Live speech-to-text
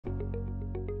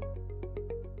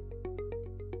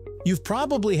You've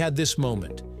probably had this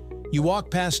moment. You walk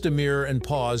past a mirror and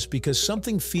pause because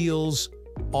something feels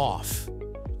off.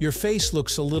 Your face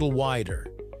looks a little wider.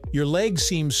 Your legs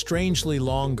seem strangely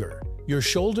longer. Your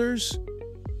shoulders?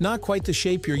 Not quite the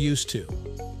shape you're used to.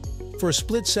 For a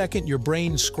split second, your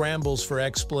brain scrambles for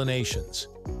explanations.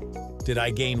 Did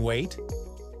I gain weight?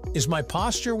 Is my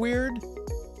posture weird?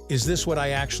 Is this what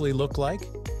I actually look like?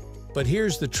 But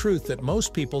here's the truth that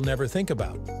most people never think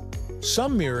about.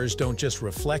 Some mirrors don't just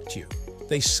reflect you,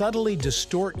 they subtly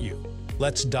distort you.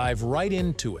 Let's dive right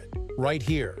into it, right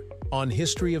here, on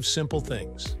History of Simple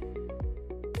Things.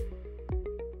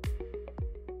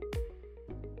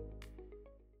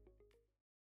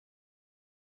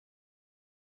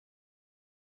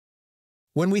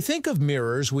 When we think of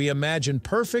mirrors, we imagine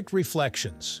perfect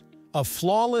reflections, a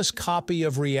flawless copy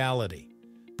of reality.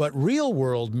 But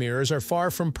real-world mirrors are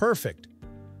far from perfect.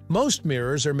 Most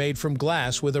mirrors are made from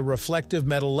glass with a reflective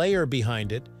metal layer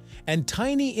behind it, and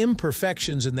tiny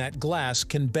imperfections in that glass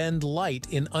can bend light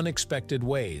in unexpected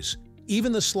ways.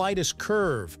 Even the slightest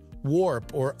curve,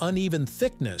 warp, or uneven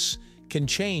thickness can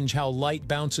change how light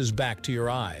bounces back to your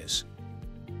eyes.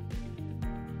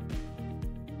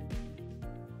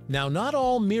 Now, not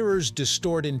all mirrors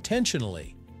distort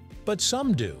intentionally, but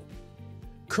some do.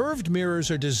 Curved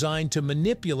mirrors are designed to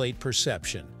manipulate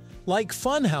perception, like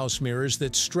funhouse mirrors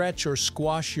that stretch or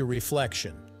squash your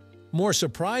reflection. More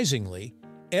surprisingly,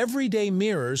 everyday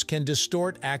mirrors can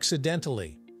distort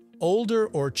accidentally. Older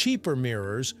or cheaper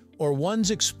mirrors, or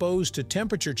ones exposed to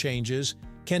temperature changes,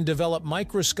 can develop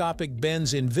microscopic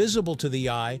bends invisible to the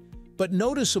eye, but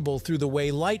noticeable through the way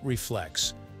light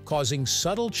reflects, causing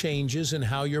subtle changes in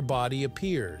how your body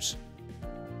appears.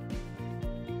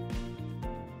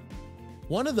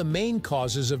 One of the main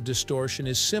causes of distortion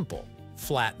is simple: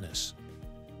 flatness.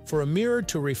 For a mirror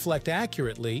to reflect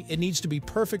accurately, it needs to be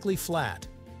perfectly flat,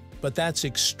 but that's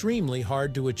extremely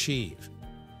hard to achieve.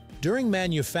 During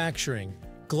manufacturing,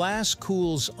 glass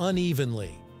cools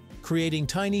unevenly, creating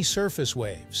tiny surface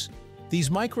waves.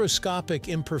 These microscopic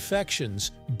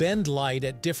imperfections bend light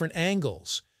at different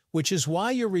angles, which is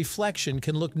why your reflection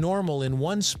can look normal in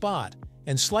one spot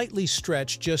and slightly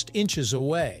stretch just inches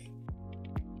away.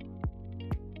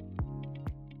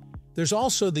 There's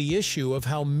also the issue of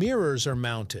how mirrors are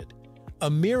mounted. A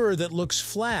mirror that looks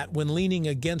flat when leaning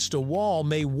against a wall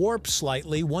may warp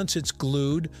slightly once it's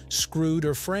glued, screwed,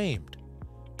 or framed.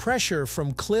 Pressure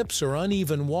from clips or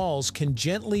uneven walls can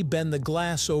gently bend the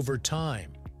glass over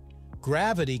time.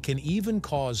 Gravity can even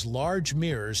cause large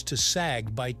mirrors to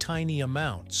sag by tiny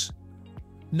amounts.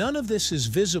 None of this is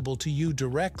visible to you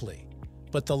directly,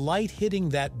 but the light hitting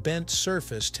that bent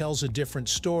surface tells a different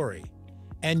story,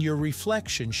 and your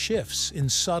reflection shifts in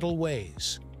subtle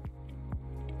ways.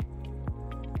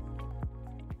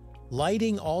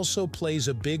 Lighting also plays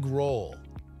a big role.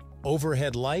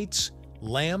 Overhead lights,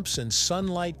 lamps, and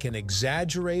sunlight can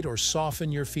exaggerate or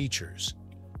soften your features.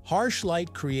 Harsh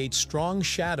light creates strong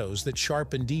shadows that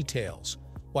sharpen details,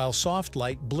 while soft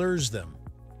light blurs them.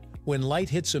 When light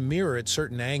hits a mirror at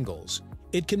certain angles,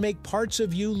 it can make parts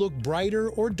of you look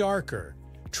brighter or darker,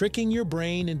 tricking your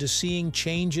brain into seeing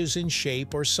changes in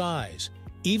shape or size,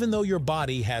 even though your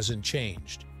body hasn't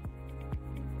changed.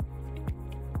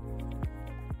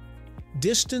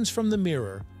 Distance from the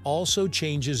mirror also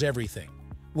changes everything.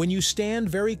 When you stand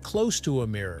very close to a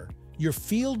mirror, your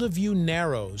field of view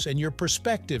narrows and your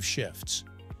perspective shifts.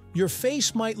 Your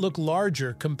face might look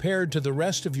larger compared to the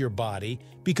rest of your body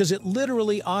because it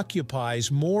literally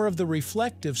occupies more of the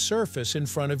reflective surface in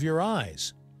front of your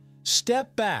eyes.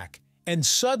 Step back, and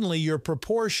suddenly your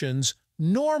proportions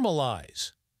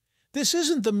normalize. This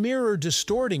isn't the mirror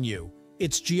distorting you,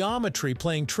 it's geometry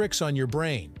playing tricks on your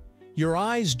brain. Your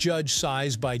eyes judge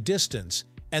size by distance,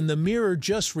 and the mirror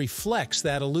just reflects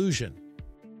that illusion.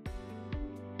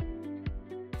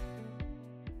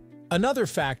 Another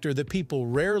factor that people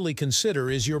rarely consider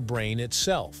is your brain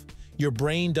itself. Your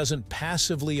brain doesn't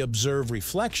passively observe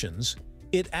reflections,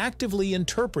 it actively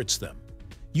interprets them.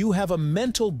 You have a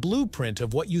mental blueprint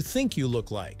of what you think you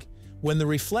look like. When the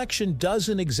reflection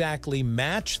doesn't exactly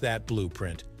match that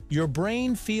blueprint, your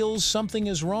brain feels something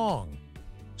is wrong.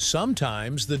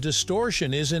 Sometimes the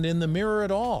distortion isn't in the mirror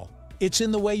at all. It's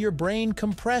in the way your brain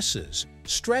compresses,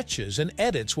 stretches, and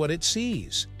edits what it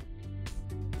sees.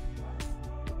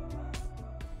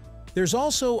 There's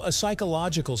also a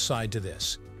psychological side to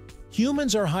this.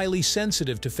 Humans are highly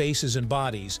sensitive to faces and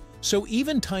bodies, so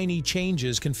even tiny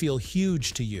changes can feel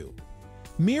huge to you.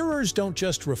 Mirrors don't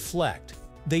just reflect,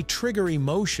 they trigger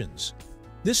emotions.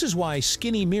 This is why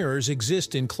skinny mirrors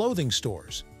exist in clothing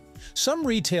stores. Some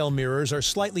retail mirrors are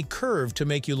slightly curved to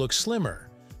make you look slimmer,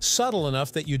 subtle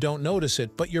enough that you don't notice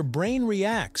it, but your brain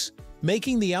reacts,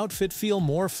 making the outfit feel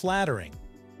more flattering.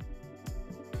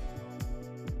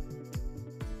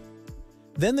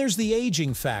 Then there's the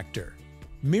aging factor.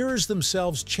 Mirrors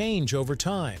themselves change over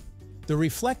time. The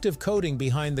reflective coating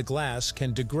behind the glass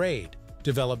can degrade,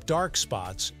 develop dark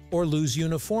spots, or lose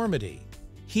uniformity.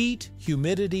 Heat,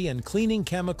 humidity, and cleaning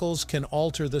chemicals can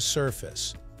alter the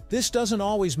surface. This doesn't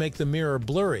always make the mirror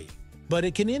blurry, but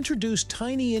it can introduce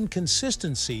tiny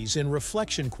inconsistencies in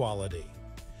reflection quality.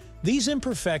 These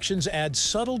imperfections add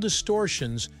subtle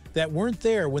distortions that weren't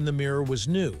there when the mirror was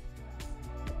new.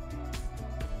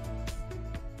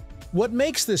 What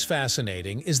makes this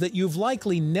fascinating is that you've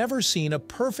likely never seen a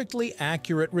perfectly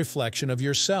accurate reflection of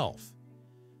yourself.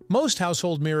 Most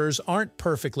household mirrors aren't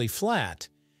perfectly flat,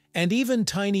 and even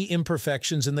tiny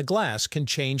imperfections in the glass can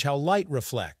change how light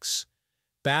reflects.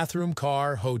 Bathroom,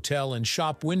 car, hotel, and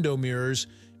shop window mirrors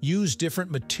use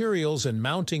different materials and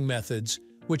mounting methods,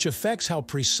 which affects how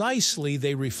precisely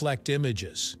they reflect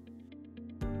images.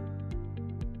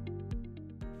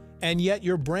 And yet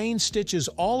your brain stitches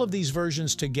all of these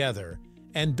versions together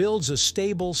and builds a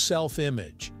stable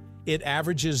self-image. It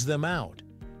averages them out.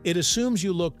 It assumes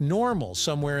you look normal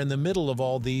somewhere in the middle of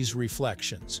all these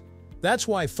reflections. That's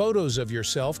why photos of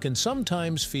yourself can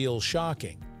sometimes feel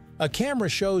shocking. A camera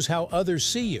shows how others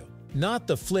see you, not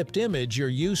the flipped image you're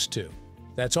used to.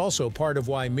 That's also part of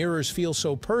why mirrors feel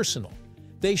so personal.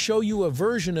 They show you a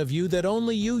version of you that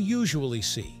only you usually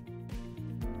see.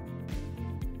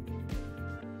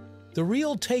 The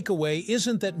real takeaway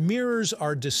isn't that mirrors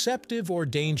are deceptive or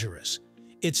dangerous.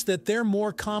 It's that they're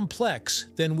more complex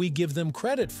than we give them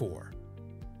credit for.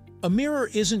 A mirror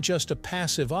isn't just a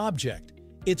passive object.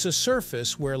 It's a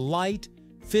surface where light,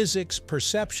 physics,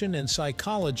 perception, and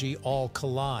psychology all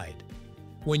collide.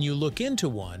 When you look into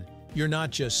one, you're not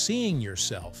just seeing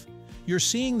yourself. You're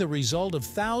seeing the result of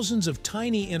thousands of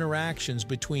tiny interactions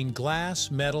between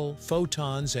glass, metal,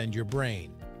 photons, and your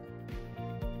brain.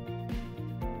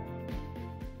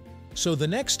 So the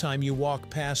next time you walk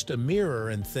past a mirror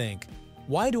and think,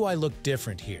 "Why do I look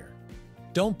different here?"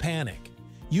 Don't panic.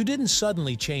 You didn't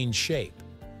suddenly change shape.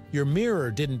 Your mirror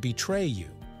didn't betray you.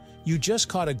 You just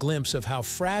caught a glimpse of how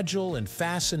fragile and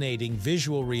fascinating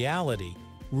visual reality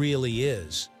really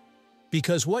is.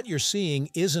 Because what you're seeing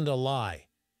isn't a lie.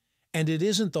 And it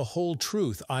isn't the whole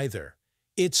truth either.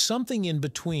 It's something in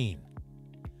between.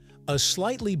 A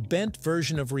slightly bent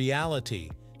version of reality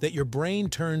that your brain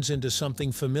turns into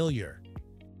something familiar.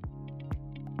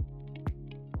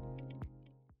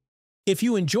 If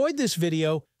you enjoyed this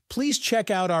video, please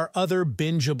check out our other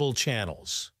bingeable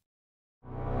channels.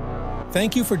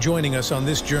 Thank you for joining us on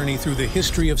this journey through the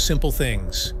history of simple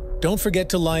things. Don't forget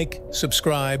to like,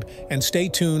 subscribe, and stay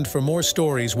tuned for more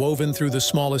stories woven through the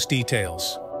smallest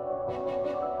details.